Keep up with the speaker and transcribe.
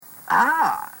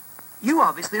Ah, you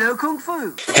obviously know Kung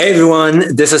Fu. Hey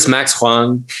everyone, this is Max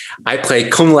Huang. I play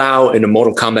Kung Lao in the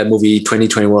Mortal Kombat movie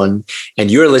 2021,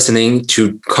 and you're listening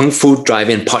to Kung Fu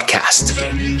Drive-In Podcast.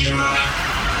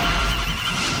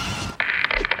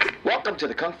 Welcome to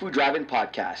the Kung Fu Drive-In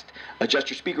Podcast. Adjust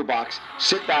your speaker box,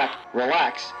 sit back,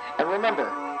 relax, and remember,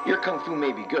 your Kung Fu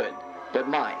may be good, but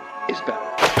mine is better.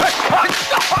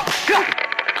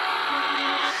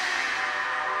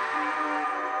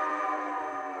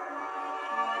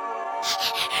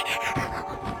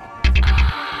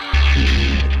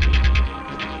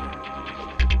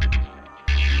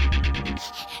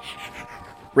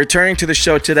 Returning to the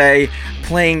show today,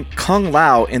 playing Kung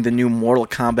Lao in the new Mortal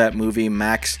Kombat movie,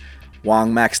 Max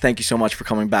Huang. Max, thank you so much for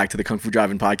coming back to the Kung Fu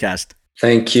Drive-In Podcast.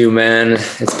 Thank you, man.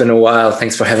 It's been a while.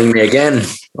 Thanks for having me again.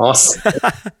 Awesome.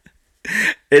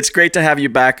 It's great to have you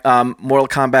back. Mortal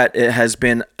Kombat, it has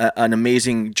been an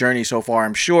amazing journey so far,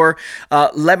 I'm sure.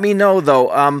 Let me know,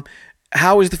 though,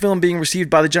 how is the film being received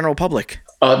by the general public?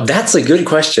 That's a good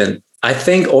question. I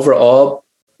think overall,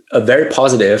 very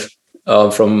positive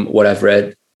from what I've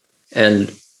read.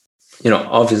 And,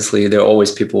 obviously there are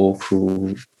always people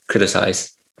who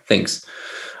criticize things.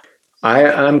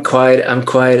 I'm quite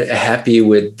happy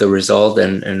with the result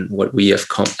and what we have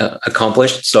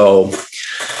accomplished. So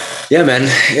yeah, man,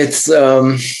 it's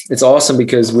awesome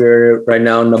because we're right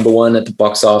now number one at the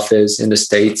box office in the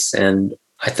States and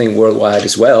I think worldwide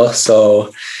as well.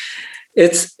 So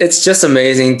it's just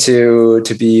amazing to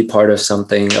be part of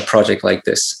a project like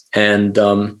this. And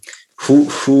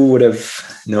who would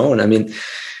have known? I mean,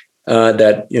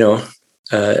 that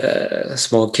a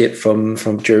small kid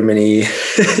from Germany,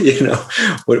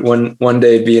 would one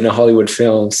day be in a Hollywood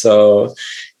film. So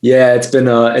yeah, it's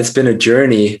been a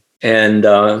journey, and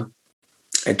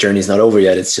a journey's not over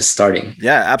yet. It's just starting.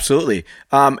 Yeah, absolutely.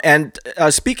 And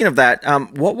speaking of that,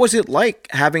 what was it like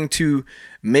having to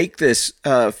make this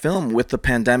film with the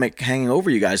pandemic hanging over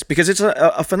you guys? Because it's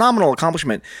a phenomenal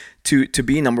accomplishment to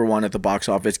be number one at the box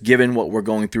office, given what we're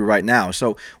going through right now.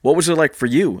 So what was it like for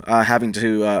you having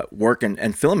to work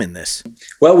and film in this?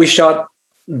 Well, we shot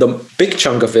the big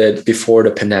chunk of it before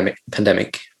the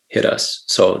pandemic hit us.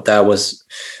 So that was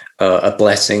a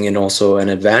blessing and also an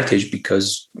advantage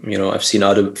because, I've seen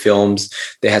other films,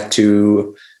 they had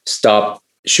to stop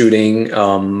shooting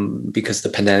because the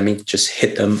pandemic just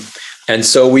hit them. And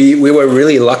so we were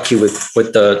really lucky with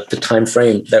the time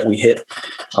frame that we hit.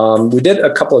 We did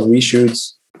a couple of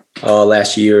reshoots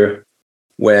last year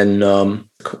when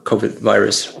COVID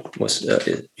virus was,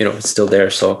 it's still there.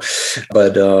 So,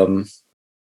 but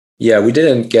yeah, we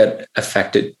didn't get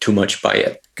affected too much by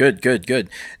it. Good.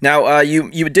 Now,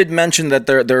 you did mention that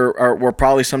there were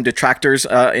probably some detractors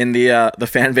in the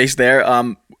fan base there.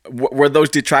 Were those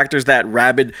detractors that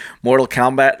rabid Mortal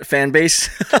Kombat fan base?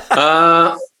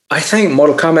 I think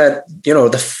Mortal Kombat,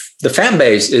 the fan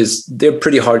base they're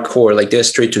pretty hardcore, like they're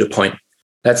straight to the point.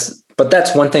 That's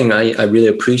one thing I really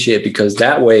appreciate because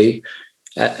that way,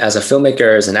 as a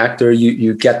filmmaker, as an actor,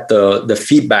 you get the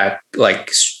feedback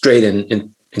like straight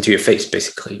into your face,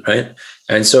 basically, right?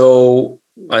 And so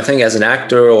I think as an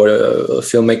actor or a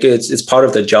filmmaker, it's part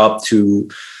of the job to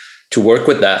work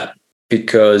with that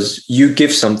because you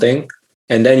give something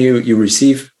and then you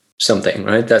receive something,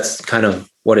 right? That's kind of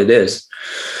what it is.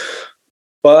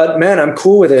 But man, I'm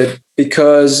cool with it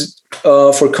because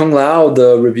for Kung Lao,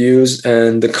 the reviews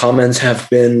and the comments have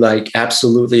been like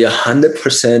absolutely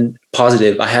 100%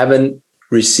 positive. I haven't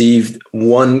received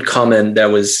one comment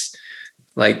that was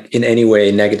like in any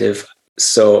way negative.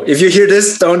 So if you hear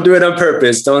this, don't do it on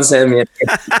purpose. Don't send me you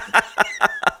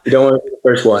don't want to be the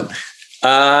first one.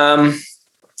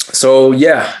 So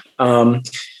yeah,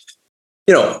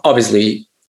 obviously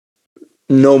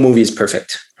no movie is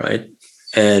perfect, right?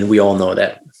 And we all know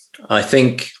that. I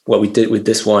think what we did with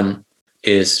this one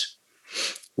is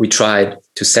we tried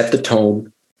to set the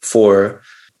tone for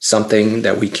something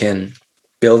that we can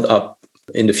build up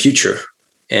in the future.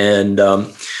 And,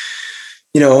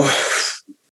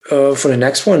 for the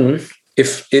next one,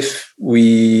 if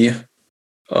we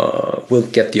will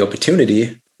get the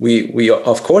opportunity, we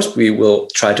of course, we will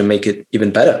try to make it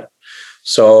even better.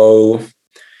 So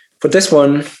for this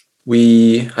one,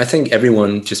 I think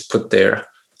everyone just put their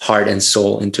heart and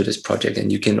soul into this project.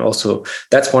 And you can also,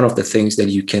 that's one of the things that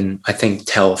you can, I think,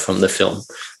 tell from the film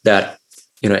that,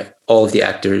 all of the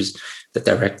actors, the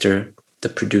director, the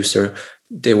producer,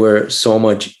 they were so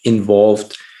much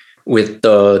involved with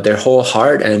their whole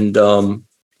heart and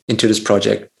into this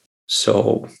project.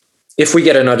 So if we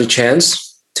get another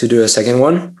chance to do a second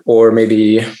one or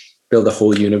maybe build a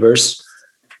whole universe,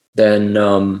 then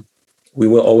we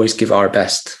will always give our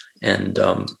best. And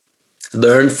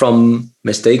learn from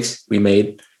mistakes we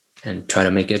made and try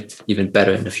to make it even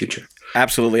better in the future.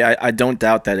 Absolutely. I don't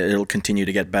doubt that it'll continue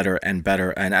to get better and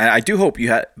better. And I do hope you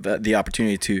had the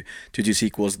opportunity to do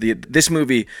sequels. This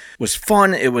movie was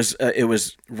fun. It was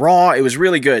raw. It was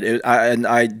really good. And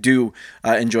I do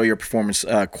enjoy your performance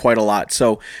quite a lot.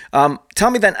 So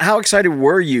tell me then, how excited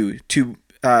were you to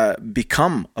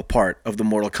become a part of the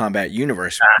Mortal Kombat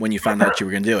universe when you found out you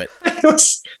were going to do it?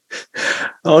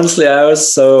 Honestly, I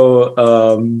was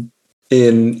so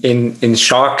in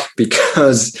shock,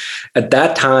 because at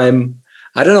that time,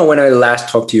 I don't know when I last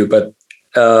talked to you, but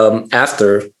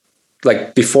after,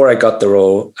 like before I got the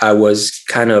role, I was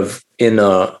kind of in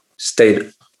a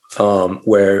state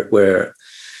where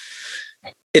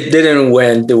it didn't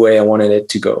went the way I wanted it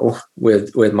to go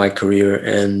with my career.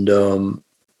 And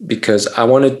because I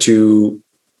wanted to,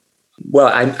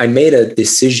 I made a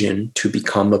decision to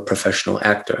become a professional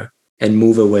actor and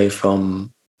move away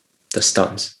from the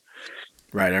stunts.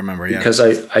 Right, I remember, yeah. Because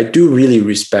I do really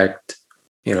respect,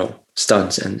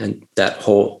 stunts and that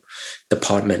whole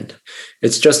department.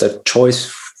 It's just a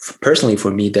choice personally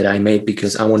for me that I made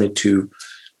because I wanted to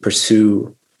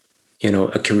pursue,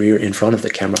 a career in front of the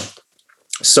camera.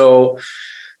 So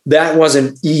that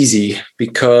wasn't easy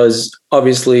because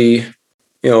obviously,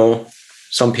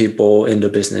 some people in the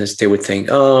business, they would think,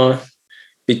 oh,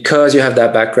 because you have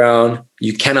that background,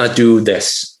 you cannot do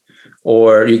this,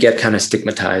 or you get kind of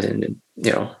stigmatized and,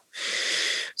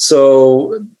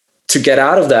 So to get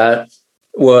out of that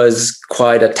was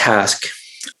quite a task.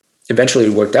 Eventually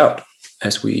it worked out,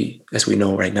 as we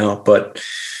know right now.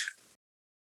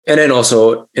 And then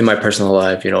also in my personal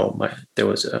life,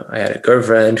 I had a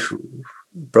girlfriend who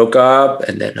broke up,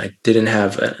 and then I didn't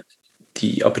have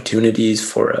the opportunities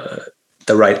for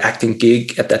the right acting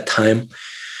gig at that time.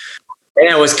 And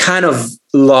I was kind of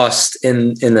lost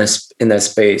in that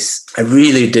space. I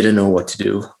really didn't know what to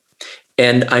do.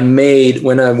 And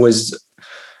when I was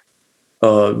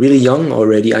really young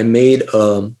already, I made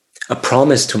a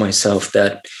promise to myself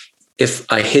that if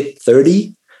I hit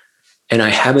 30 and I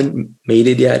haven't made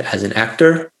it yet as an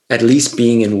actor, at least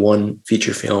being in one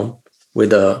feature film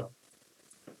with a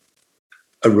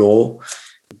role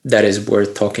that is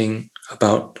worth talking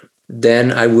about,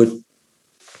 then I would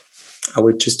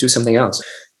just do something else.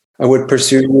 I would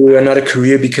pursue another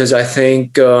career because I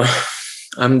think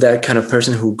I'm that kind of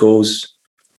person who goes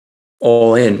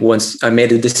all in. Once I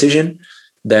made a decision,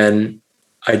 then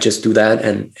I just do that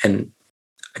and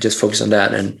I just focus on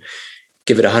that and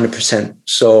give it 100%.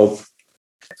 So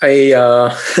I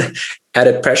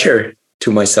added pressure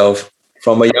to myself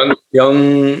from a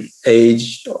young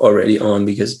age already on,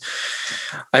 because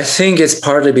I think it's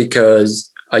partly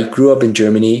because I grew up in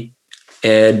Germany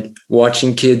and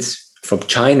watching kids from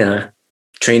China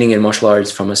training in martial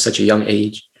arts from such a young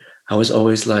age. I was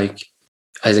always like,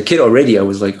 as a kid already, I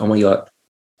was like, oh my God,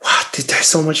 wow, they're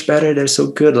so much better. They're so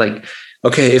good. Like,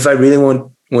 okay, if I really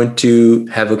want to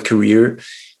have a career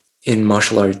in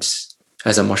martial arts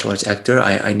as a martial arts actor,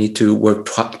 I need to work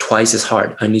twice as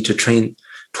hard. I need to train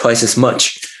twice as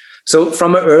much. So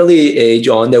from an early age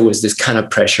on, there was this kind of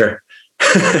pressure.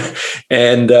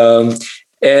 and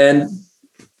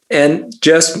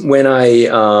just when I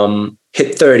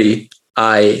hit 30,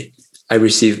 I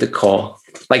received the call,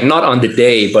 like not on the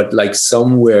day, but like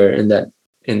somewhere in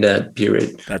that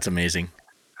period. That's amazing.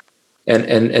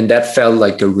 And that felt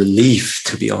like a relief,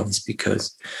 to be honest,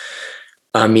 because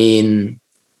I mean,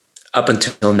 up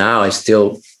until now, I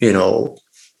still,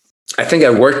 I think I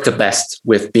work the best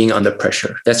with being under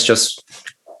pressure. That's just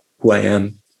who I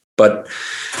am. But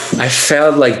I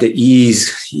felt like the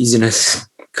easiness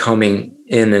coming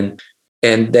in.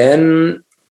 And then,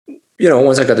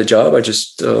 once I got the job, I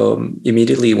just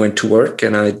immediately went to work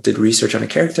and I did research on a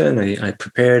character, and I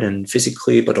prepared, and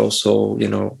physically, but also,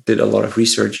 did a lot of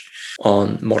research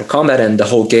on Mortal Kombat and the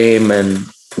whole game and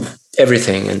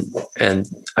everything. And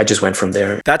I just went from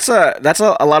there. That's a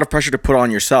lot of pressure to put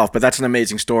on yourself, but that's an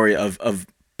amazing story of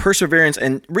perseverance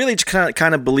and really just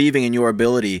kind of believing in your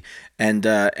ability and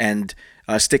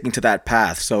sticking to that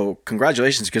path. So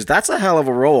congratulations, because that's a hell of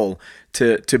a role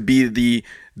to be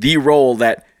the role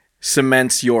that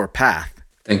cements your path.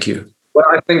 Thank you. Well,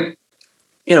 I think,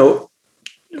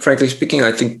 frankly speaking,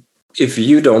 I think if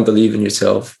you don't believe in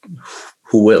yourself,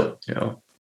 who will, Yeah.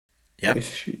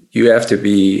 If you have to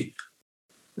be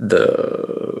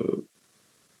the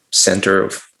center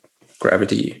of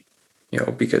gravity,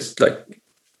 because like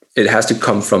it has to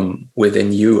come from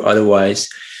within you. Otherwise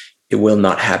it will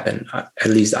not happen. At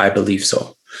least I believe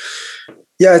so.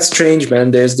 Yeah, it's strange,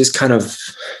 man. There's this kind of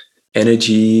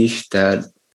energy that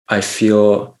I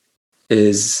feel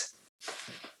is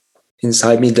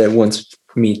inside me that wants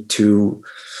me to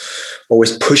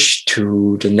always push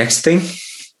to the next thing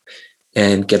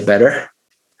and get better.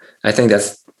 I think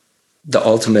that's the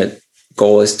ultimate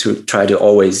goal, is to try to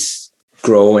always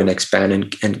grow and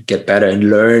expand and get better and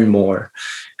learn more.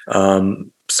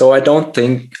 So I don't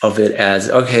think of it as,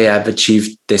 okay, I've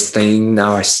achieved this thing,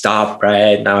 now I stop,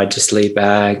 right? Now I just lay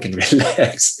back and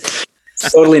relax.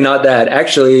 It's totally not that.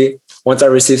 Actually, once I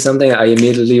receive something, I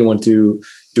immediately want to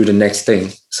do the next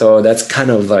thing. So that's kind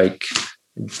of like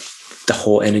the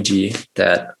whole energy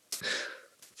that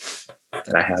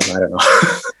I have. I don't know.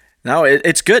 No,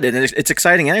 it's good, and it's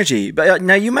exciting energy. But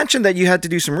now you mentioned that you had to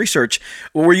do some research.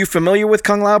 Were you familiar with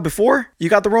Kung Lao before you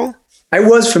got the role? I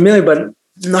was familiar, but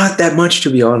not that much, to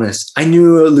be honest. I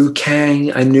knew Liu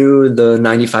Kang, I knew the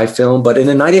 95 film, but in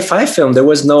the 95 film, there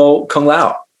was no Kung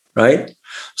Lao, right?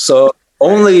 So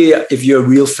only if you're a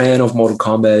real fan of Mortal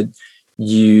Kombat,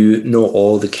 you know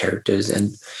all the characters.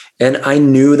 And I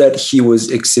knew that he was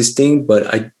existing, but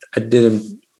I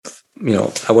didn't,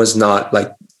 I was not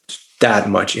like that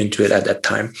much into it at that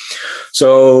time.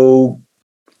 So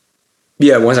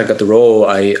yeah, once I got the role,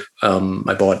 I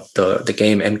bought the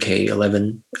game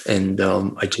MK11, and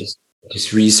I just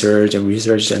researched,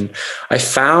 and I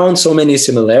found so many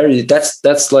similarities.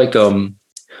 That's like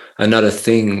another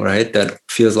thing, right? That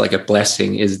feels like a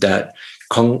blessing, is that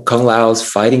Kung Lao's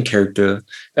fighting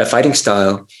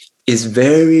style is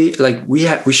very like we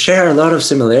share a lot of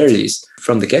similarities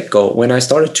from the get-go. When I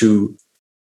started to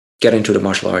get into the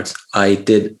martial arts, I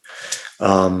did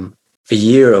a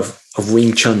year of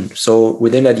Wing Chun. So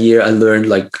within that year, I learned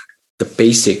like the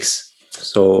basics.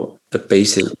 So the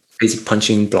basic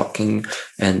punching, blocking,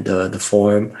 and the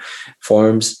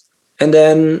forms. And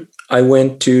then I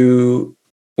went to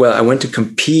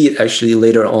compete actually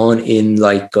later on in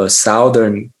like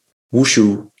Southern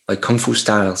Wushu, like Kung Fu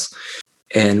styles.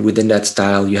 And within that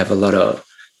style, you have a lot of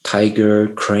Tiger,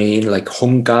 Crane, like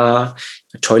Hung Ga,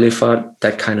 Choi Li Fat,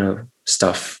 that kind of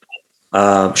stuff.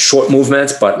 Short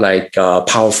movements, but like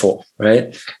powerful,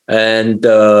 right? And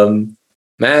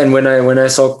man, when I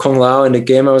saw Kung Lao in the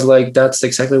game, I was like, that's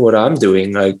exactly what I'm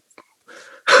doing. Like,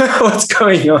 what's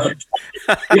going on?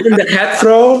 Even the head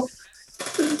throw,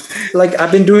 like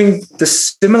I've been doing the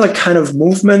similar kind of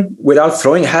movement without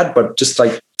throwing a head, but just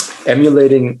like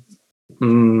emulating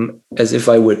as if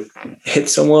I would hit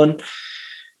someone.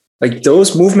 Like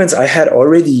those movements I had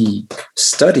already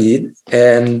studied,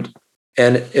 and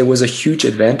it was a huge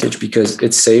advantage because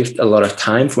it saved a lot of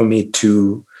time for me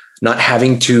to not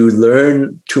having to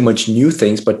learn too much new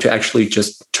things, but to actually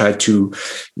just try to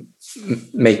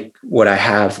make what I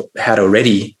had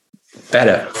already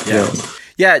better. Yeah.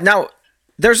 Yeah. Now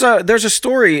there's a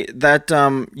story that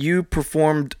you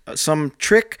performed some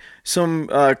trick, some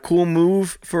cool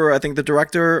move for, I think, the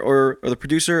director or the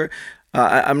producer.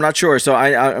 I'm not sure, so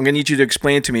I'm going to need you to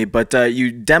explain it to me, but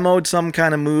you demoed some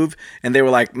kind of move, and they were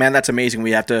like, man, that's amazing.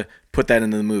 We have to put that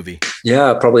into the movie.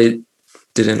 Yeah, probably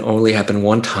didn't only happen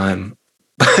one time.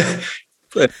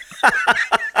 But,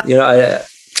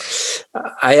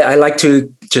 I like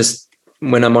to just,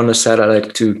 when I'm on the set, I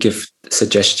like to give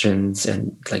suggestions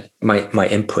and like my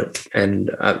input.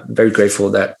 And I'm very grateful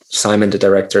that Simon, the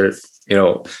director,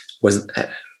 was,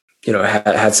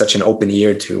 had such an open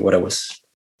ear to what I was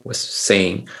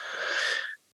saying.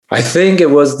 I think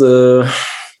it was the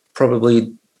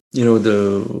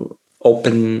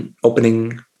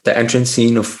opening, the entrance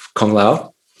scene of Kung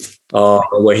Lao,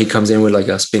 where he comes in with like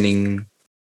a spinning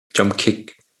jump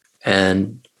kick,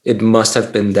 and it must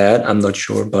have been that. I'm not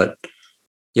sure, but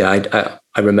yeah,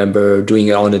 I remember doing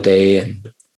it on the day,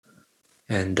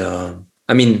 and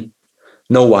I mean,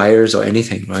 no wires or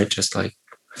anything, right? Just like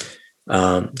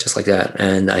that.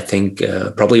 And I think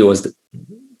probably it was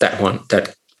that one,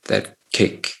 that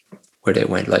kick where they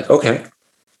went like, okay,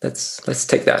 let's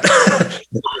take that.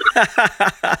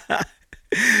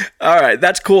 All right,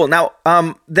 that's cool. Now,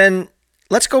 then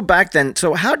let's go back then.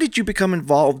 So how did you become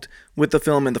involved with the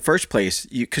film in the first place?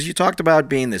 Because you talked about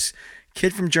being this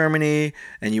kid from Germany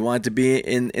and you wanted to be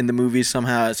in the movies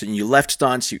somehow. So you left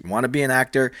stunts, you want to be an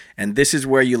actor, and this is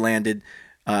where you landed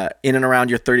in and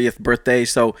around your 30th birthday.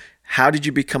 So how did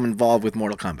you become involved with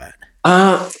Mortal Kombat?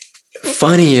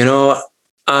 Funny,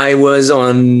 I was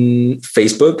on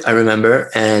Facebook, I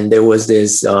remember, and there was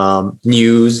this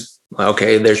news.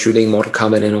 Okay, they're shooting Mortal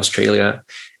Kombat in Australia,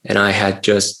 and I had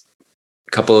just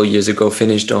a couple of years ago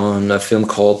finished on a film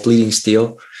called Bleeding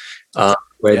Steel,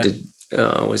 where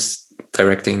I was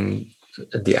directing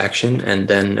the action, and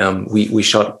then we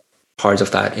shot parts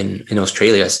of that in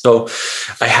Australia. So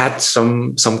I had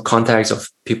some contacts of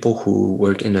people who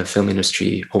work in the film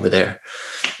industry over there.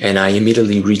 And I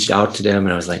immediately reached out to them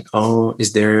and I was like, oh,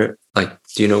 is there like,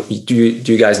 do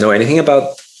you guys know anything about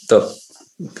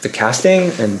the casting?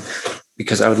 And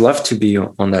because I would love to be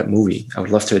on that movie. I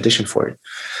would love to audition for it.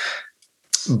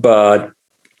 But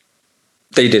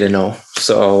they didn't know.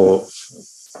 So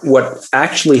what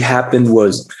actually happened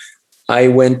was I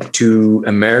went to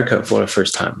America for the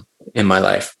first time in my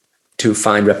life to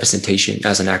find representation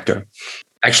as an actor.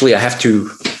 Actually, I have to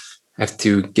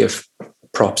give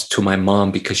props to my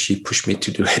mom because she pushed me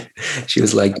to do it. She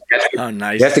was like, "Oh,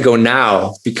 nice! You have to go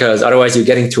now because otherwise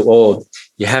you're getting too old.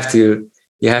 You have to."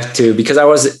 Because I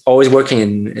was always working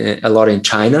a lot in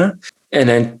China, and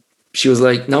then she was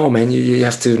like, "No, man, you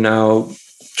have to now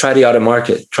try the other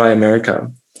market, try America."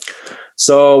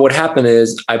 So what happened is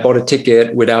I bought a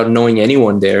ticket without knowing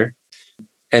anyone there.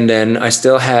 And then I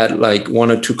still had like one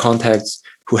or two contacts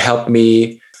who helped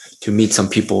me to meet some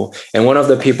people. And one of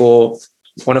the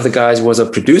guys was a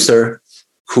producer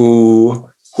who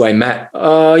I met.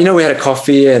 We had a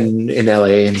coffee in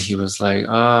LA and he was like,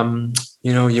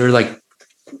 you're like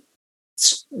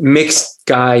mixed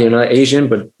guy, you're not Asian,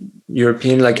 but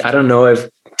European. Like, I don't know if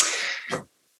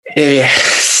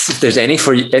there's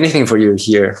anything for you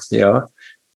here,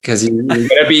 because you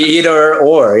gotta be either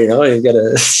or, you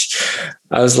gotta.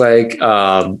 I was like,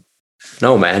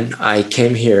 no, man, I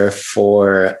came here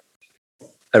for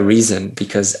a reason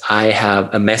because I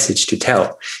have a message to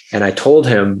tell, and I told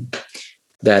him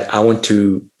that I want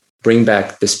to bring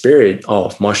back the spirit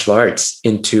of martial arts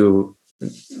into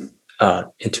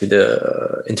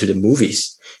the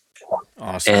movies.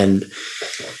 Awesome. And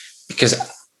because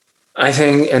I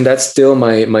think, and that's still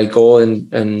my goal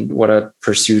and what I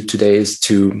pursue today is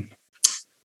to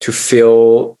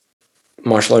fill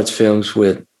martial arts films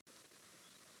with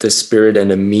the spirit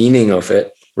and the meaning of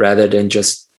it rather than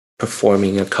just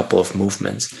performing a couple of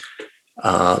movements.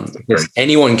 Because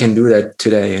anyone can do that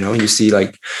today. You see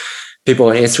like people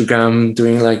on Instagram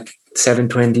doing like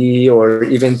 720 or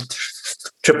even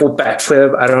triple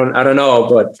backflip. I don't know,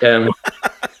 but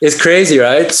it's crazy,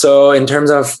 right? So in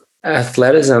terms of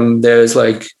athleticism, there's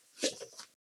like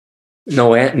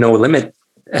no limit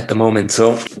at the moment.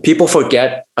 So people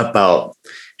forget about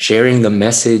sharing the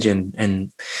message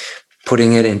and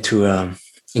putting it into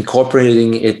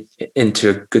incorporating it into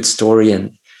a good story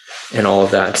and all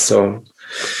of that. So,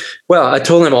 well, I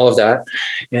told him all of that,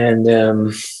 and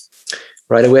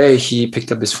right away he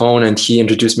picked up his phone and he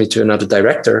introduced me to another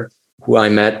director who I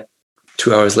met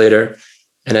 2 hours later,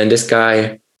 and then this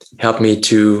guy helped me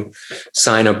to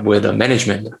sign up with a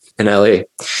management in LA.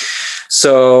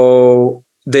 So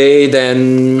they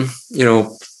then,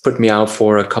 put me out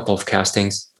for a couple of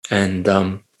castings, and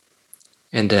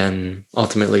then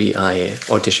ultimately I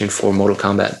auditioned for Mortal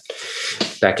Kombat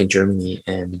back in Germany.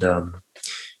 And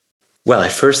well,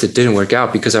 at first it didn't work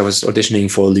out because I was auditioning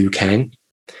for Liu Kang.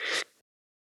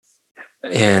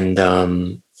 And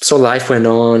so life went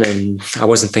on and I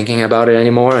wasn't thinking about it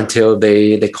anymore until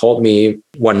they called me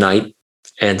one night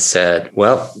and said,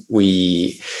 well,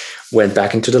 we went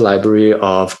back into the library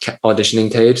of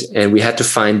auditioning tapes and we had to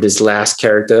find this last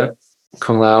character,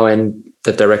 Kung Lao, and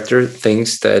the director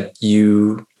thinks that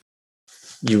you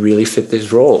really fit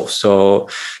this role. So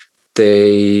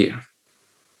it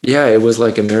was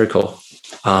like a miracle.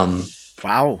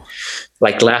 Wow.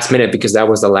 Like last minute, because that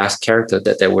was the last character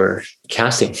that they were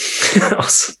casting.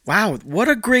 Wow, what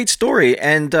a great story.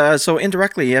 And so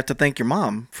indirectly, you have to thank your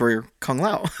mom for Kung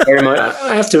Lao. Very much.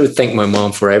 I have to thank my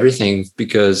mom for everything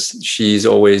because she's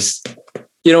always,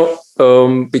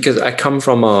 because I come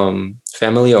from a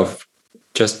family of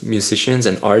just musicians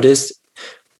and artists.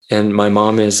 And my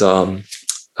mom is a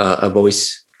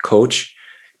voice coach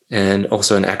and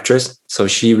also an actress. So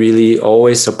she really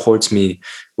always supports me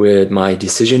with my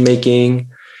decision making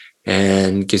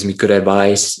and gives me good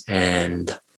advice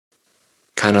and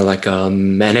kind of like a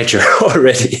manager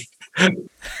already.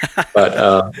 But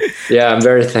I'm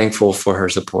very thankful for her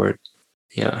support.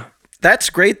 Yeah. That's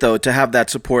great, though, to have that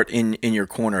support in your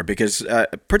corner, because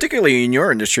particularly in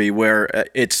your industry where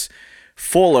it's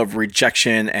full of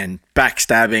rejection and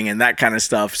backstabbing and that kind of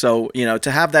stuff. So,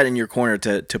 to have that in your corner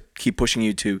to keep pushing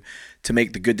you to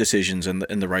make the good decisions and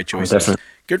the right choices. Oh,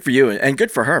 good for you and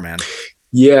good for her, man.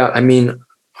 Yeah. I mean,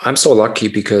 I'm so lucky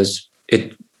because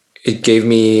it gave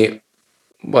me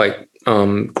like,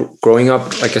 growing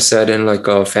up, like I said, in like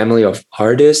a family of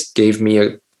artists gave me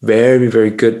a very, very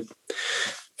good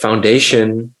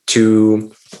foundation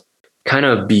to kind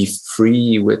of be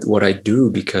free with what I do.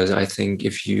 Because I think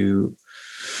if you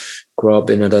grow up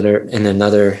in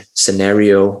another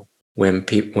scenario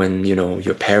when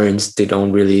your parents, they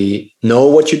don't really know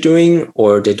what you're doing,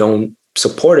 or they don't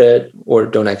support it or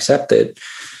don't accept it,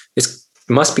 it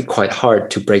must be quite hard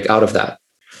to break out of that.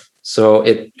 So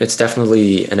it's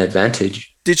definitely an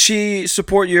advantage. Did she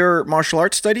support your martial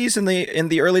arts studies in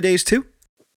the early days too?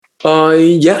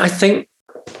 Yeah, I think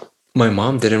my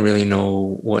mom didn't really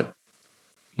know what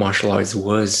martial arts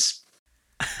was.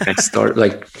 I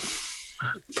started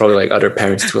probably like other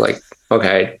parents too, like,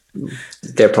 okay,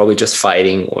 they're probably just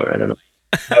fighting, or I don't know.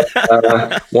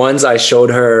 Once I showed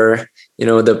her,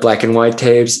 the black and white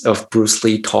tapes of Bruce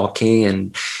Lee talking,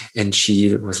 and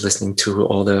she was listening to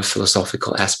all the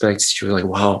philosophical aspects. She was like,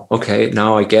 wow, okay,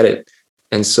 now I get it.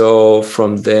 And so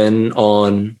from then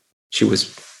on, she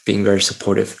was being very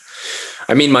supportive.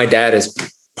 I mean, my dad is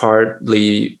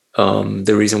partly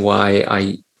the reason why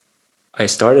I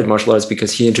started martial arts,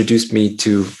 because he introduced me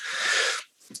to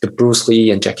the Bruce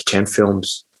Lee and Jackie Chan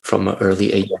films from an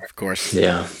early age. Of course.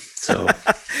 Yeah. So.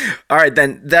 All right,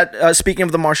 then that speaking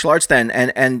of the martial arts then,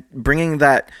 and bringing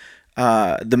that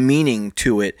the meaning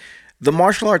to it, the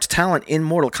martial arts talent in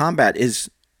Mortal Kombat is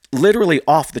literally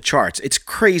off the charts. It's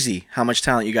crazy how much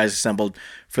talent you guys assembled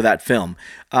for that film.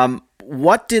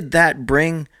 What did that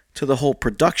bring to the whole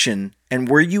production, and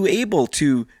were you able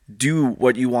to do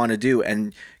what you want to do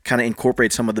and kind of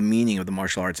incorporate some of the meaning of the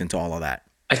martial arts into all of that?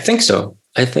 I think so.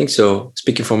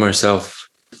 Speaking for myself,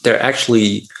 there are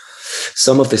actually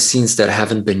some of the scenes that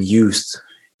haven't been used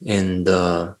in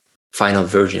the final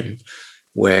version,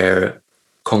 where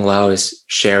Kung Lao is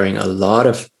sharing a lot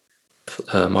of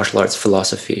martial arts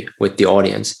philosophy with the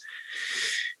audience.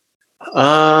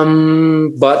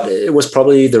 But it was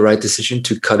probably the right decision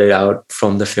to cut it out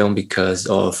from the film because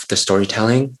of the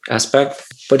storytelling aspect.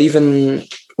 But even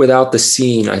without the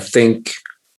scene, I think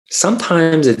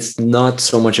sometimes it's not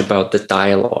so much about the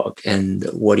dialogue and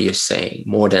what you're saying,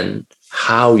 more than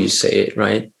how you say it,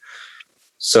 right?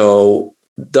 So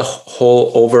the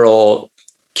whole overall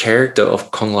character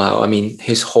of Kung Lao, I mean,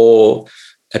 his whole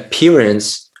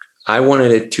appearance, I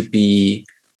wanted it to be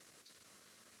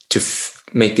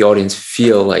make the audience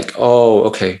feel like, oh,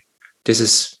 okay, this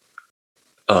is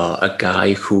a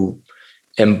guy who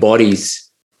embodies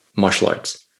martial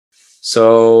arts.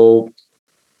 So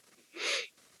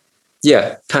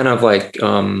yeah, kind of like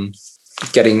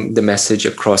getting the message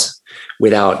across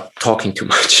without talking too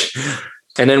much.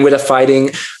 And then with the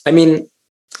fighting, I mean,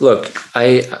 look,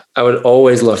 I would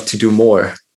always love to do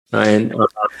more, right?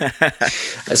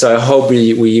 So I hope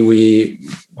we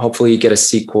hopefully get a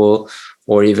sequel,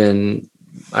 or even,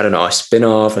 I don't know, a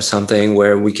spin-off or something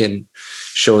where we can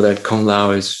show that Kung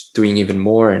Lao is doing even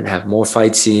more and have more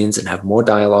fight scenes and have more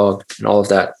dialogue and all of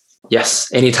that.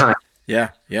 Yes, anytime.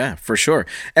 Yeah, for sure.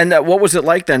 And what was it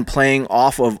like then playing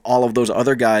off of all of those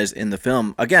other guys in the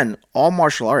film? Again, all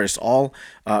martial artists, all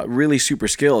really super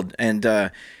skilled. And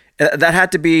that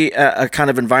had to be a kind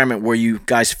of environment where you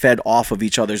guys fed off of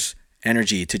each other's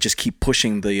energy to just keep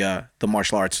pushing the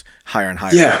martial arts higher and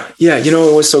higher. Yeah.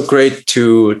 It was so great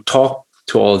to talk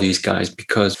to all these guys,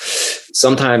 because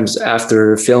sometimes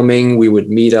after filming, we would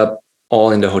meet up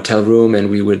all in the hotel room and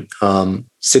we would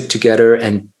sit together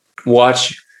and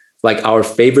watch like our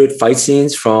favorite fight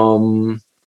scenes from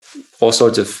all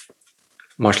sorts of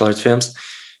martial arts films,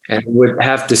 and we would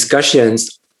have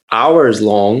discussions hours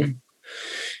long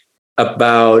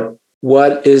about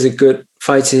what is a good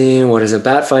fight scene, what is a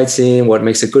bad fight scene, what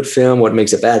makes a good film, what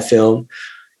makes a bad film.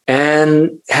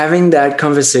 And having that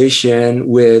conversation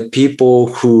with people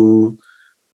who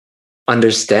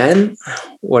understand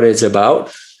what it's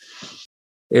about,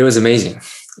 it was amazing.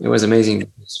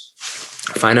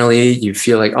 Finally, you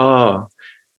feel like, oh,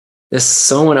 there's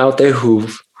someone out there who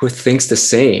thinks the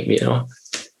same, And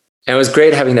it was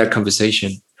great having that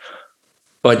conversation.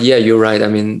 But yeah, you're right. I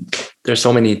mean, there's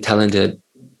so many talented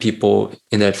people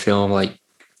in that film, like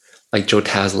Joe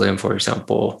Taslim, for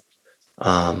example,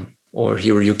 or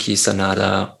Hiroyuki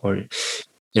Sanada, or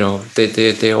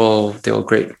they all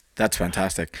great. That's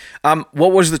fantastic.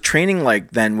 What was the training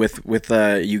like then with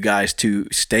you guys to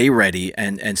stay ready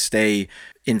and stay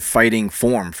in fighting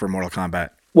form for Mortal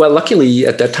Kombat? Well, luckily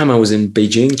at that time I was in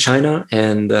Beijing, China,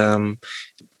 and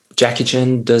Jackie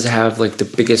Chan does have like the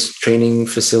biggest training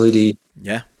facility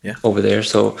over there.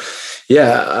 So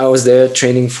yeah, I was there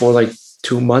training for like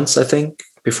 2 months, I think,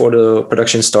 before the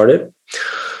production started.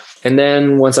 And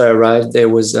then once I arrived, there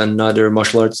was another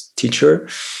martial arts teacher,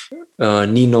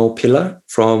 Nino Pilla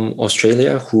from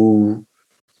Australia, who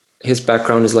his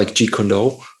background is like Jeet Kune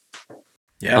Do.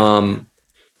 Yeah.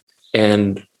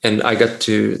 And I got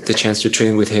the chance to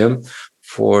train with him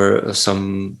for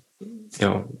some,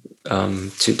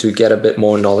 to get a bit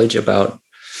more knowledge about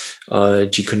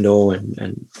Jeet Kune Do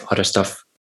and other stuff,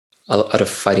 other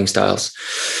fighting styles.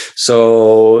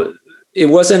 So it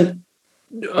wasn't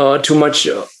too much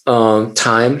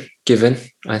time given,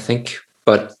 I think,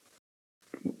 but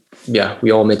yeah,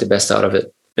 we all made the best out of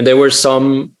it. And there were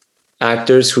some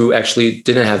actors who actually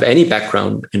didn't have any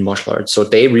background in martial arts, so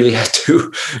they really had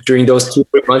to, during those 2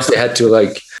 months, they had to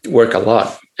like work a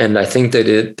lot. And I think they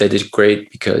did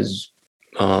great, because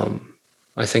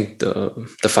I think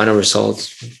the final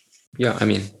results, yeah, I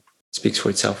mean, speaks for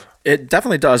itself. It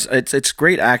definitely does. It's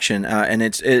great action, and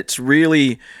it's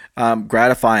really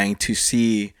gratifying to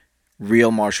see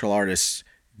real martial artists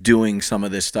doing some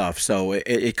of this stuff. So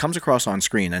it comes across on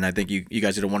screen, and I think you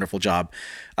guys did a wonderful job.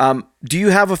 Do you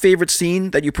have a favorite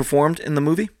scene that you performed in the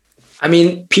movie? I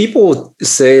mean, people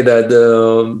say that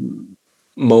the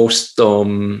most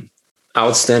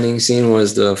outstanding scene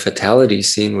was the fatality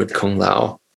scene with Kung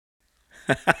Lao.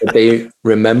 They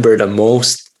remember the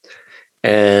most.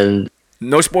 And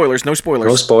no spoilers,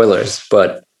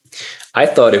 but I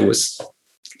thought it was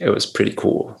pretty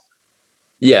cool.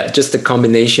 Yeah, just the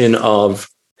combination of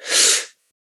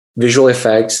visual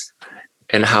effects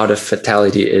and how the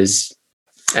fatality is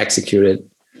executed,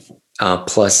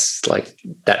 plus like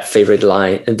that favorite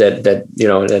line,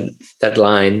 that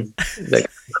line that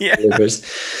delivers.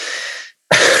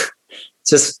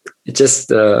 It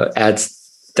just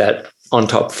adds that on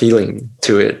top feeling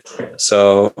to it.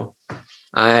 So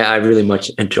I really much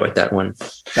enjoyed that one.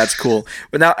 That's cool.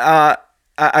 But now,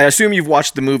 I assume you've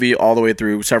watched the movie all the way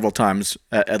through several times,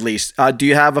 at least. Do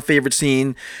you have a favorite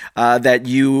scene that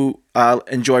you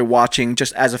enjoy watching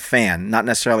just as a fan, not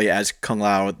necessarily as Kung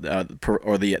Lao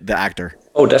or the actor?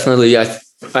 Oh, definitely.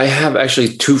 I have actually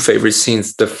 2 favorite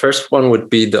scenes. The first one would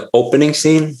be the opening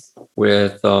scene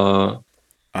with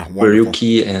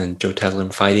Ryuki and Joe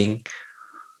Taslim fighting,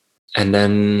 and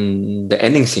then the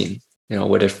ending scene,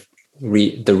 with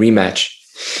the rematch.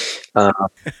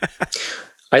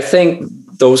 I think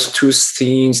those 2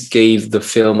 scenes gave the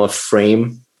film a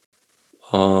frame,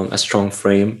 a strong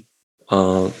frame,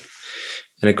 and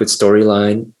a good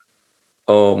storyline.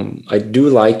 I do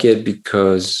like it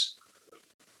because,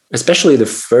 especially the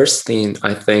first scene,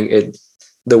 I think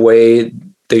the way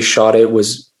they shot it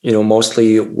was,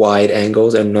 mostly wide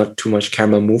angles and not too much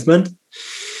camera movement.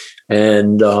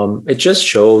 And it just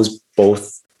shows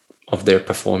both of their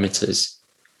performances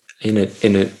in a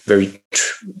very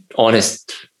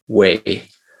honest way.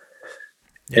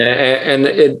 Yeah. And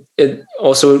it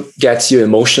also gets you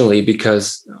emotionally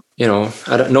because,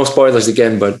 no spoilers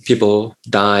again, but people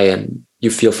die and you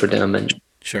feel for them. And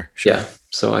Sure. Yeah.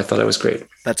 So I thought it was great.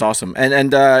 That's awesome.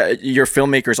 And your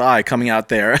filmmaker's eye coming out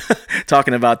there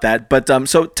talking about that. But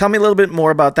so tell me a little bit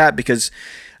more about that, because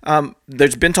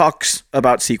there's been talks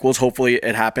about sequels. Hopefully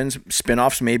it happens.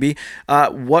 Spin-offs maybe.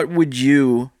 What would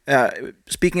you,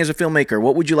 speaking as a filmmaker,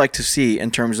 what would you like to see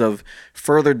in terms of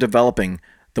further developing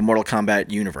the Mortal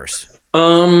Kombat universe?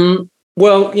 Well,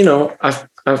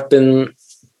 I've been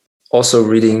also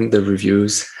reading the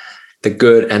reviews, the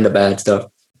good and the bad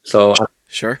stuff. So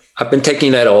Sure. I've been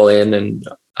taking that all in, and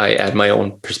I add my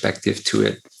own perspective to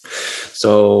it.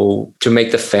 So to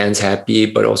make the fans happy,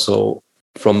 but also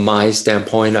from my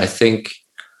standpoint, I think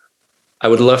I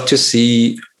would love to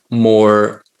see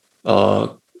more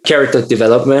character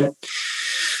development.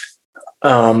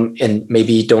 And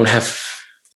maybe you don't have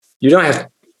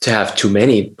to have too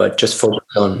many, but just focus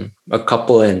on a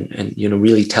couple and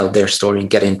really tell their story and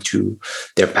get into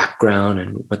their background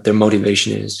and what their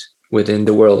motivation is within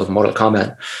the world of Mortal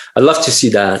Kombat. I'd love to see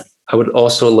that. I would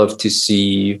also love to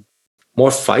see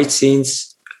more fight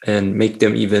scenes and make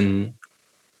them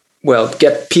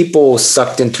get people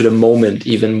sucked into the moment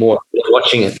even more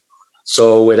watching it.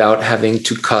 So without having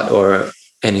to cut or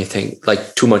anything,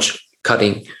 like too much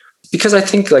cutting. Because I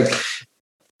think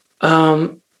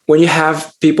when you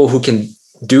have people who can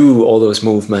do all those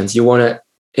movements, you want to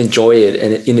enjoy it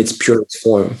and in its purest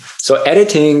form. So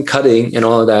editing, cutting, and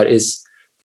all of that is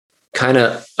kind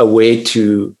of a way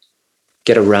to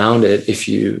get around it if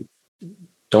you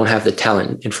don't have the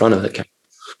talent in front of the camera.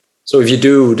 So if you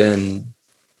do, then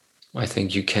I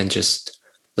think you can just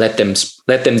let them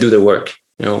do the work.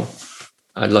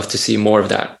 I'd love to see more of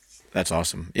that. That's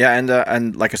awesome. Yeah,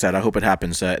 and like I said, I hope it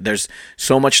happens. There's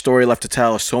so much story left to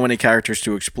tell, so many characters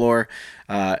to explore,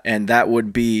 and that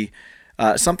would be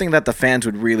something that the fans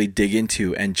would really dig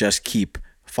into and just keep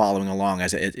following along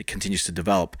as it continues to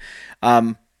develop.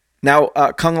 Now,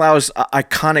 Kung Lao's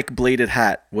iconic bladed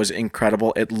hat was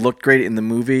incredible. It looked great in the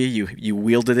movie. You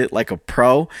wielded it like a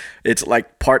pro. It's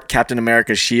like part Captain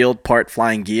America's shield, part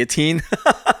flying guillotine.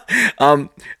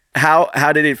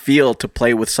 How did it feel to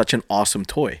play with such an awesome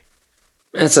toy?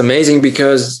 It's amazing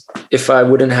because if I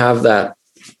wouldn't have that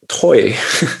toy,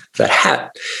 that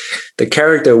hat, the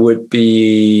character would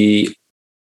be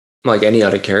like any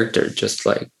other character, just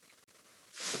like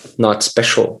not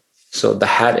special. So the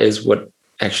hat is what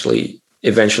actually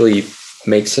eventually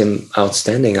makes him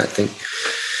outstanding.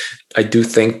 I do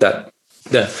think that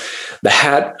the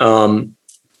hat,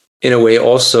 in a way,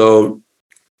 also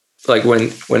like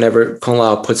whenever Kung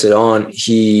Lao puts it on,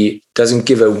 he doesn't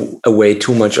give away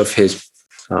too much of his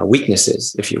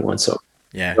weaknesses, if you want. So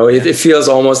Yeah, you know, it feels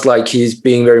almost like he's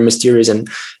being very mysterious and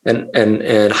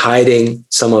hiding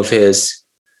some of his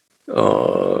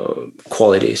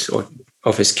qualities or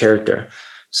of his character.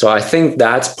 So I think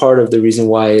that's part of the reason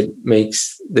why it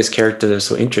makes this character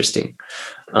so interesting.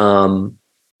 And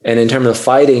in terms of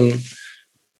fighting,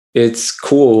 it's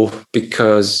cool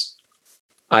because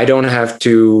I don't have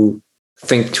to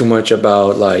think too much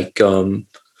about like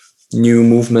new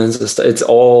movements and stuff. It's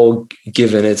all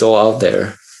given. It's all out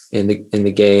there in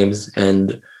the games,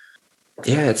 and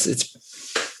yeah,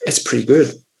 it's pretty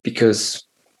good. Because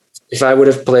if I would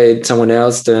have played someone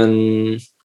else, then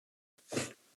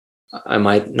I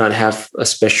might not have a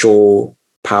special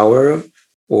power,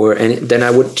 then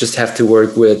I would just have to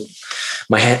work with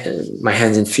my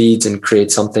hands and feet and create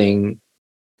something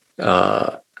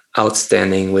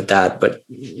outstanding with that. But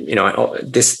you know,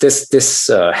 this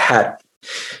hat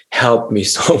helped me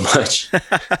so much.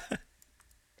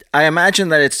 I imagine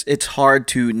that it's hard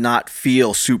to not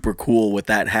feel super cool with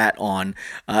that hat on.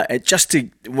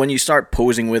 When you start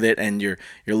posing with it and you're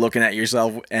looking at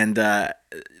yourself and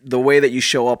the way that you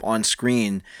show up on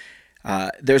screen,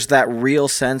 there's that real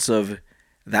sense of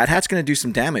that hat's going to do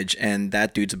some damage and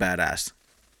that dude's a badass.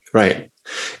 Right.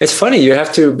 It's funny. You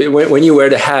have to when you wear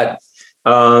the hat.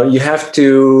 You have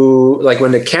to, like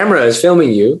when the camera is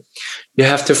filming you, you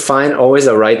have to find always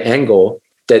a right angle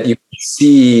that you can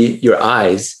see your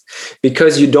eyes,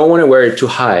 because you don't want to wear it too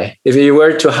high. If you wear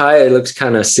it too high, it looks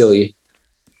kind of silly,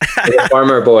 like a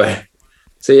farmer boy.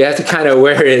 So you have to kind of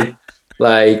wear it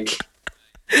like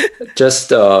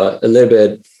just a little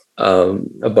bit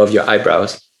above your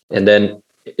eyebrows, and then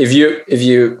if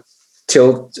you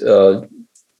tilt too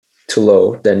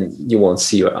low, then you won't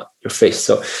see your face.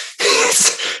 So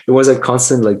it was a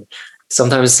constant, like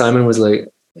sometimes Simon was like,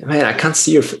 man, I can't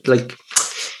see your like,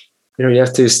 you know, you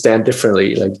have to stand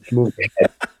differently, like move your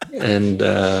head. And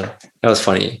that was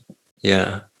funny.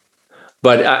 Yeah.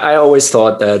 But I always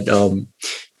thought that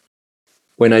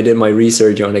when I did my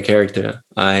research on the character,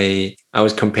 I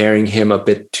was comparing him a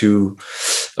bit to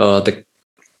the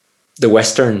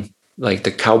Western, like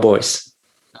the cowboys.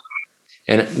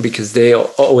 And because they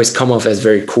always come off as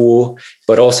very cool,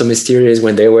 but also mysterious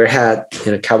when they wear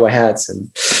cowboy hats, and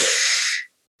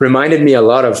reminded me a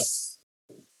lot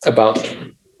about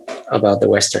the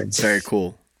Westerns. Very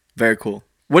cool. Very cool.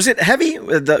 Was it heavy,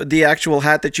 the actual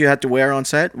hat that you had to wear on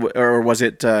set, or was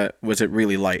it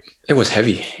really light? It was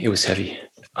heavy. It was heavy.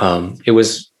 It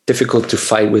was difficult to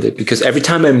fight with it because every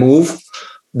time I move,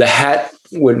 the hat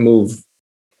would move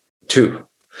too.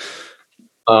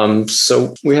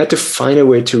 So we had to find a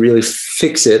way to really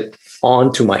fix it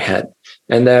onto my head,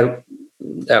 and that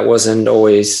wasn't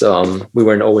always. We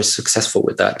weren't always successful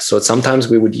with that. So sometimes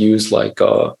we would use like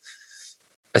a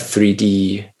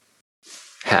 3D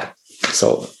hat.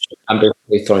 So I'm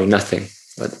basically throwing nothing.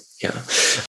 But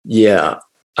yeah.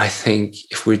 I think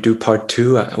if we do part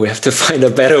 2, we have to find a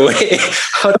better way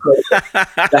how to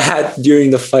the hat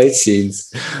during the fight scenes.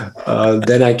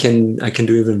 Then I can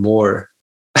do even more.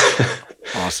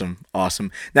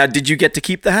 Awesome. Now, did you get to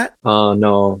keep the hat?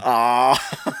 No. Oh.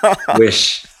 I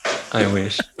wish.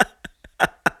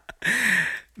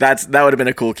 That would have been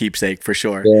a cool keepsake for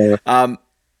sure. Yeah.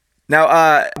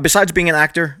 Now, besides being an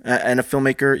actor and a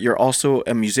filmmaker, you're also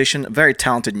a musician, a very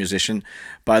talented musician,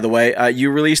 by the way.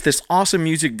 You released this awesome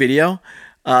music video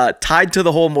tied to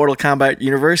the whole Mortal Kombat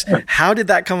universe. How did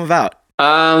that come about?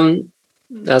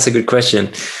 That's a good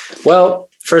question. Well,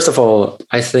 first of all,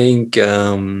 I think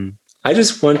I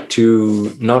just want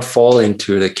to not fall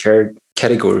into the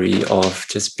category of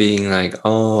just being like,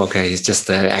 oh, okay, he's just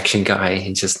an action guy.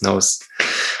 He just knows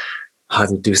how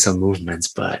to do some movements,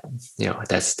 but you know,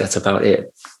 that's about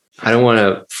it. I don't want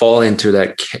to fall into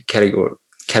that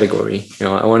category. You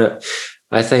know,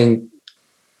 I think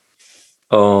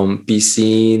be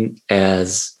seen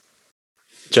as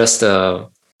just an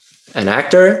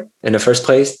actor in the first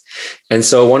place. And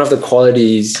so one of the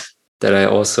qualities that I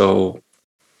also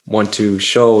want to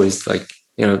show is like,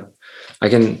 you know, I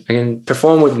can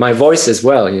perform with my voice as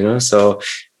well, you know. So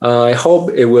I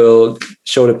hope it will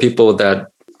show the people that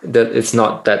it's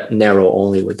not that narrow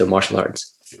only with the martial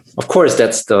arts. Of course,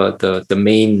 that's the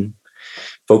main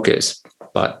focus,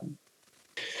 But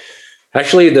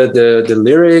actually, the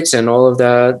lyrics and all of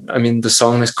that, I mean, the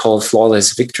song is called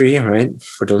Flawless Victory, right?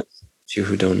 For those of you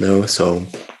who don't know. So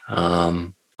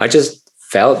I just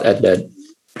felt at that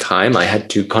time I had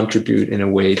to contribute in a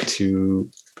way to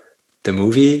the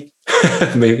movie,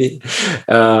 maybe.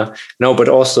 No, but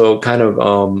also kind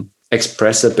of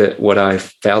express a bit what I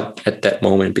felt at that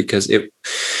moment, because it,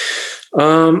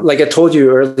 like I told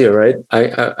you earlier, right?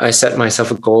 I set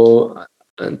myself a goal.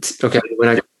 And, okay,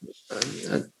 when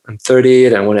I'm 30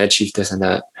 and I want to achieve this and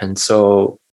that. And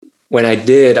so when I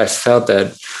did, I felt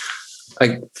that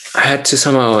I had to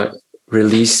somehow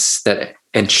release that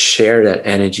and share that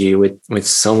energy with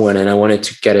someone, and I wanted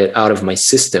to get it out of my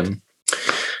system.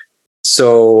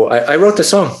 So I wrote the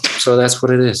song. So that's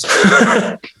what it is.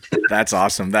 That's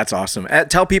awesome. That's awesome.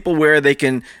 Tell people where they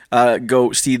can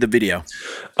go see the video.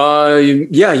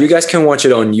 Yeah, you guys can watch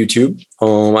it on YouTube.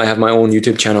 I have my own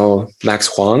YouTube channel, Max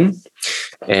Huang,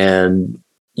 and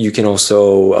you can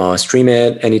also stream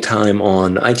it anytime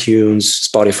on iTunes,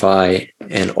 Spotify,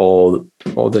 and all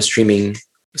the streaming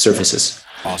services.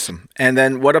 Awesome. And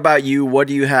then what about you? What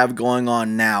do you have going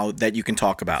on now that you can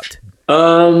talk about?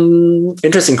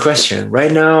 Interesting question.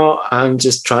 Right now, I'm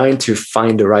just trying to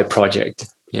find the right project.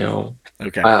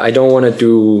 Okay. I don't want to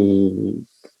do,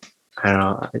 I don't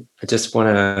know. I just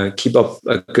want to keep up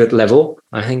a good level.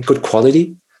 I think good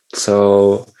quality.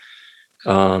 So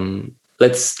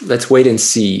let's wait and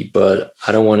see. But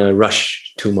I don't want to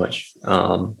rush too much.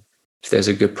 If there's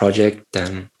a good project,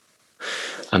 then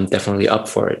I'm definitely up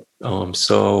for it.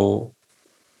 So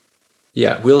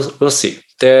yeah, we'll see.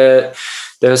 There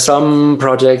are some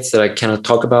projects that I cannot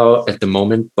talk about at the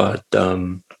moment, but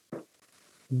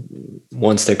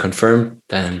once they're confirmed,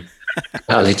 then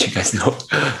I'll let you guys know.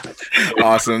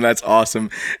 Awesome. That's awesome.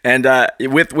 And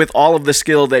with all of the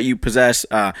skill that you possess,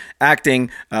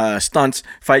 acting, stunts,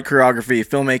 fight choreography,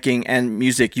 filmmaking, and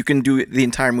music, you can do the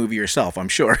entire movie yourself, I'm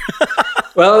sure.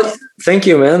 Well, thank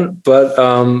you, man. But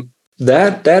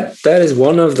that is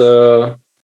one of the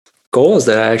goals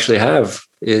that I actually have,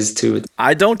 is to,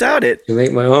 I don't doubt it, to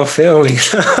make my own film.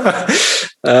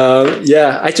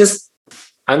 Yeah,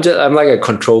 I'm like a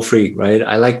control freak, right?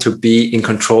 I like to be in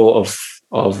control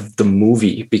of the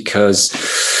movie, because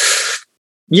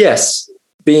yes,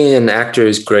 being an actor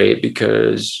is great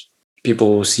because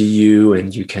people will see you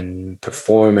and you can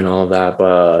perform and all that.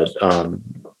 But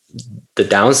the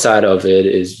downside of it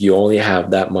is you only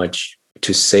have that much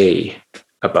to say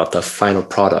about the final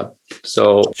product.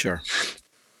 So sure,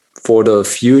 for the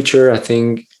future, I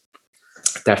think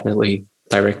definitely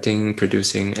directing,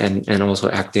 producing, and also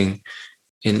acting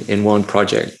in one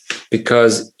project.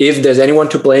 Because if there's anyone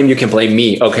to blame, you can blame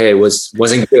me. Okay, it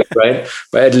wasn't good, right?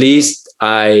 But at least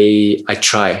I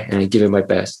try and I give it my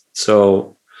best.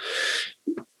 So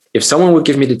if someone would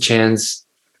give me the chance,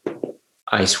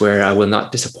 I swear I will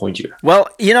not disappoint you. Well,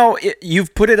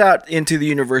 you've put it out into the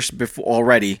universe before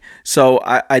already, so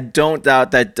I don't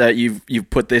doubt that you've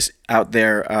put this out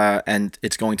there and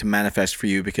it's going to manifest for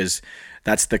you, because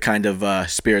that's the kind of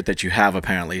spirit that you have,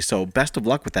 apparently. So best of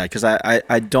luck with that, because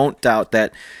I don't doubt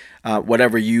that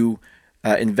whatever you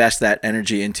invest that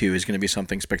energy into is going to be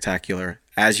something spectacular,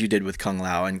 as you did with Kung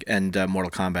Lao and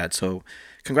Mortal Kombat. So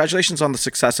congratulations on the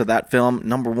success of that film.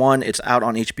 Number one, it's out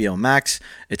on HBO Max.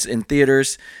 It's in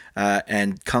theaters,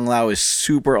 and Kung Lao is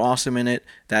super awesome in it.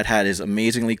 That hat is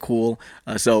amazingly cool.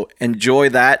 So enjoy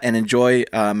that, and enjoy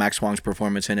Max Huang's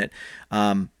performance in it.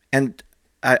 And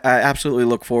I absolutely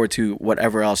look forward to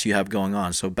whatever else you have going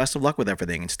on. So best of luck with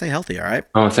everything, and stay healthy, all right?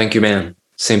 Oh, thank you, man.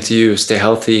 Same to you. Stay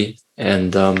healthy,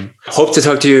 and hope to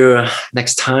talk to you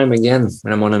next time again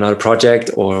when I'm on another project,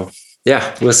 or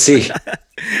yeah, we'll see.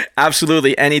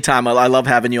 Absolutely. Anytime. I love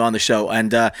having you on the show.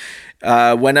 And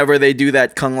whenever they do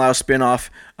that Kung Lao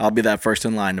spinoff, I'll be that first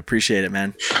in line. Appreciate it,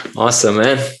 man. Awesome,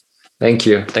 man. Thank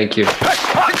you. Thank you.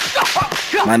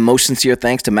 My most sincere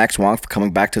thanks to Max Huang for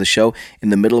coming back to the show in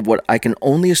the middle of what I can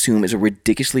only assume is a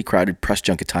ridiculously crowded press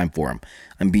junket time for him.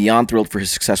 I'm beyond thrilled for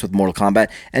his success with Mortal Kombat,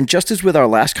 and just as with our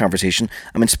last conversation,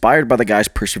 I'm inspired by the guy's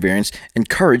perseverance and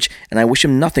courage, and I wish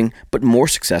him nothing but more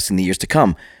success in the years to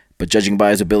come. But judging by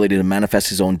his ability to manifest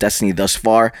his own destiny thus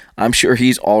far, I'm sure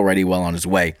he's already well on his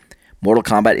way. Mortal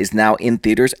Kombat is now in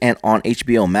theaters and on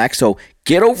HBO Max, so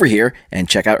get over here and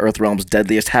check out Earthrealm's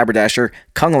deadliest haberdasher,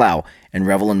 Kung Lao, and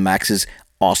revel in Max's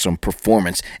awesome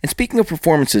performance. And speaking of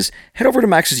performances, head over to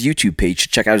Max's YouTube page to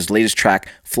check out his latest track,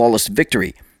 Flawless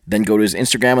Victory. Then go to his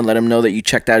Instagram and let him know that you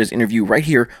checked out his interview right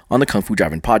here on the Kung Fu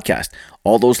Drive-In podcast.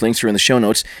 All those links are in the show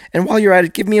notes, and while you're at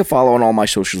it, give me a follow on all my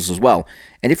socials as well.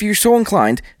 And if you're so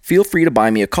inclined, feel free to buy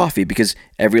me a coffee, because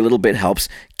every little bit helps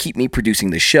keep me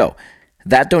producing this show.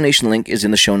 That donation link is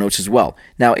in the show notes as well.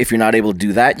 Now, if you're not able to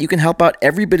do that, you can help out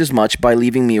every bit as much by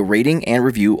leaving me a rating and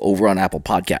review over on Apple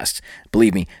Podcasts.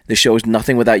 Believe me, the show is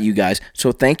nothing without you guys,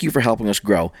 so thank you for helping us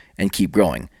grow and keep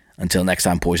growing. Until next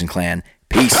time, Poison Clan,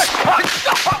 peace.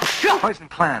 Poison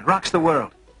Clan rocks the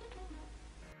world.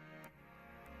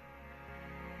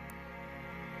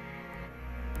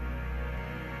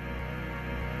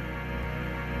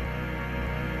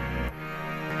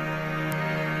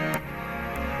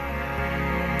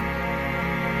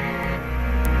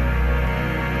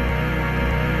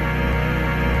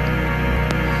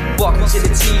 Walking to the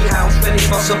tea house, ready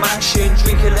for some action.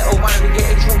 Drink a little wine, we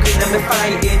getting drunk and then we're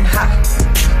fighting.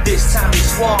 Ha! This time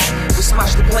it's war. We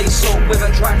smash the place up with a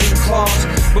dragon claws.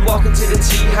 We're walking to the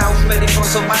tea house, ready for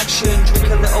some action. Drink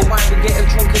a little wine, we getting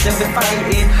drunk and then we're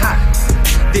fighting. Ha!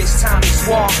 This time it's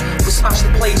war. We smash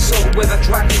the place up with a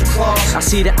dragon claws. I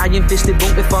see the iron-fisted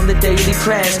monk from the daily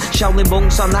prayers. Shaolin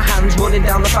monks on their hands running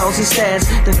down the 1,000 stairs.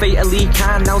 The fate of Lee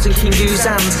Khan now's in King Hu's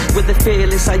hands. With the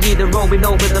fearless Aida roaming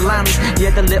over the land.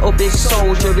 Yeah, the little big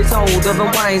soldier is older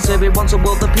and wiser. He wants a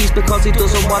world of peace because he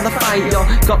doesn't want to fight, yo.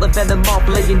 Got the venom mob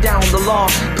laying down the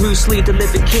law. Bruce Lee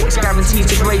delivered kicks guaranteed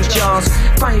to break jaws.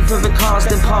 Fight for the cause,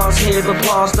 then pause, hear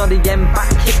applause. Not the end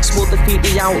back kicks will defeat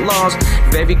the outlaws.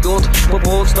 Very good, but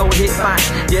boards don't hit back.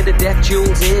 Yeah, the death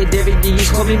jewels here, Derek Yee's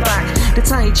coming back. The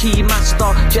Tai Chi master,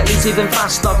 Jet Li's even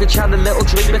faster. Could chant a little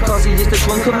drink because he is the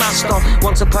drunken master.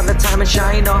 Once upon a time in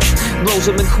China,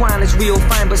 Rosamund Kwan is real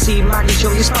fine, but see Maggie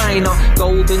Chung is finer.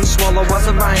 Golden Swallow has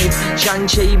arrived.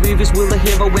 Shang-Chi movies, will the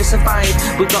hero will survive?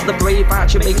 We got the brave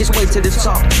archer make his way to the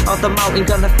top of the mountain,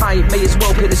 gonna fight, may as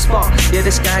well pick the spot. Yeah,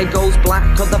 the sky goes black,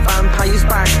 cause the vampire's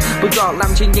back. We got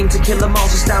Lam Ching Ying to kill them all,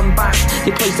 so stand back.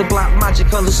 He plays the black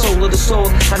magic on the soul of the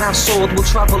sword, and our sword will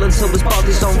travel until his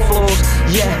body's on floors.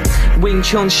 Yeah, Wing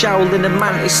Chun, Shaolin and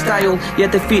Mantis style.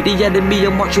 Yeah, defeat the enemy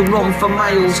and watch you run for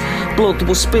miles. Blood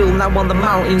will spill now on the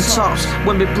mountain tops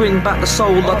when we bring back the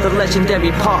soul of the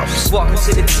legendary Pops. Welcome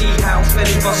to the tea house,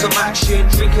 ready for some action.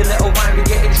 Drink a little wine, we're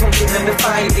getting drunk and then we're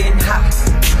fighting. Ha!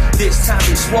 This time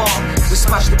it's war. We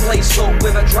smash the place up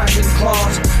with a dragon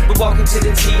claws. We're walking to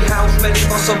the tea house, ready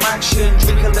for some action.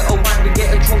 Drink a little wine, we're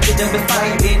getting drunk and then we're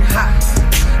fighting. Ha!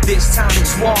 This time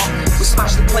it's war. We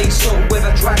smash the place up with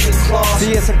a dragon claw.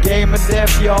 See, it's a game of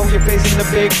death, yo. You're facing the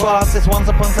big boss. It's once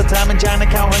upon a time in China,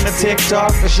 counting the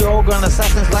tick-tock. The shogun,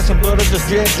 assassin, slashing blood or just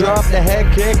drip drop. The head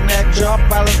kick, neck chop,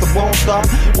 violence that won't stop.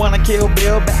 Wanna kill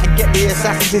Bill, better get the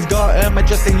assassins. He's got Irma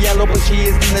just in yellow, but she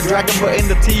is in the dragon, but in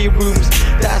the tea rooms.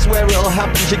 That's where it'll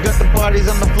happen. She got the bodies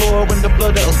on the floor when the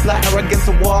blood it'll splatter against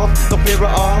the wall. No fear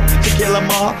at all, to kill them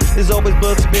all. There's always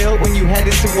blood spilled when you head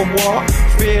into a war.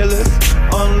 Fearless,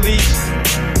 unleashed.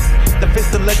 The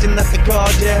fist of legend that they call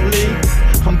Jet Li.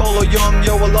 I'm Bolo Young,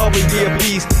 yo, will always be a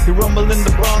beast. You rumble in the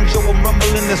Bronx, yo, I'm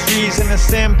rumble in the streets. And it's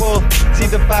simple, see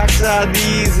the facts are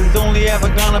these. There's only ever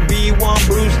gonna be one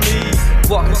Bruce Lee.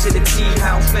 Welcome to the tea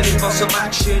house, ready for some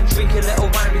action. Drink a little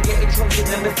wine, we're getting drunk and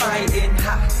then we're fighting.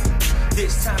 Ha!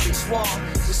 This time it's war.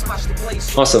 We smash the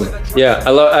place. Awesome. Yeah,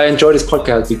 I enjoy this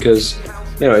podcast because,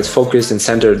 you know, it's focused and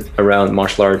centered around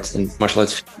martial arts and martial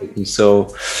arts. And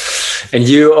so, and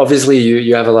you obviously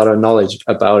you have a lot of knowledge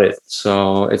about it.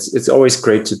 So it's always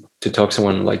great to talk to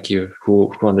someone like you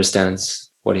who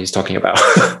understands what he's talking about.